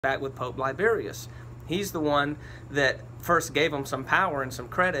back with Pope Liberius. He's the one that first gave them some power and some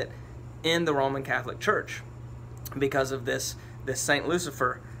credit in the Roman Catholic Church because of this Saint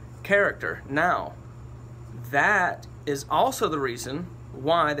Lucifer character. Now, that is also the reason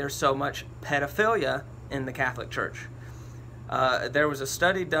why there's so much pedophilia in the Catholic Church. There was a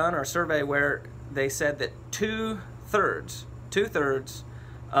study done, or a survey, where they said that two-thirds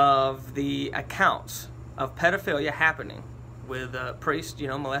of the accounts of pedophilia happening with priests,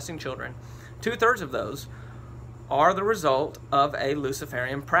 molesting children, two-thirds of those are the result of a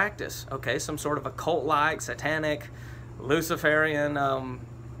Luciferian practice. Okay, some sort of occult-like, satanic, Luciferian, I don't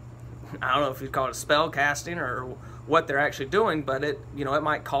know if you'd call it spell casting or what they're actually doing, but it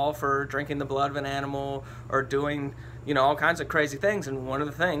might call for drinking the blood of an animal or doing, all kinds of crazy things. And one of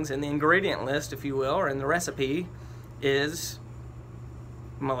the things in the ingredient list, if you will, or in the recipe, is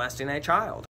molesting a child.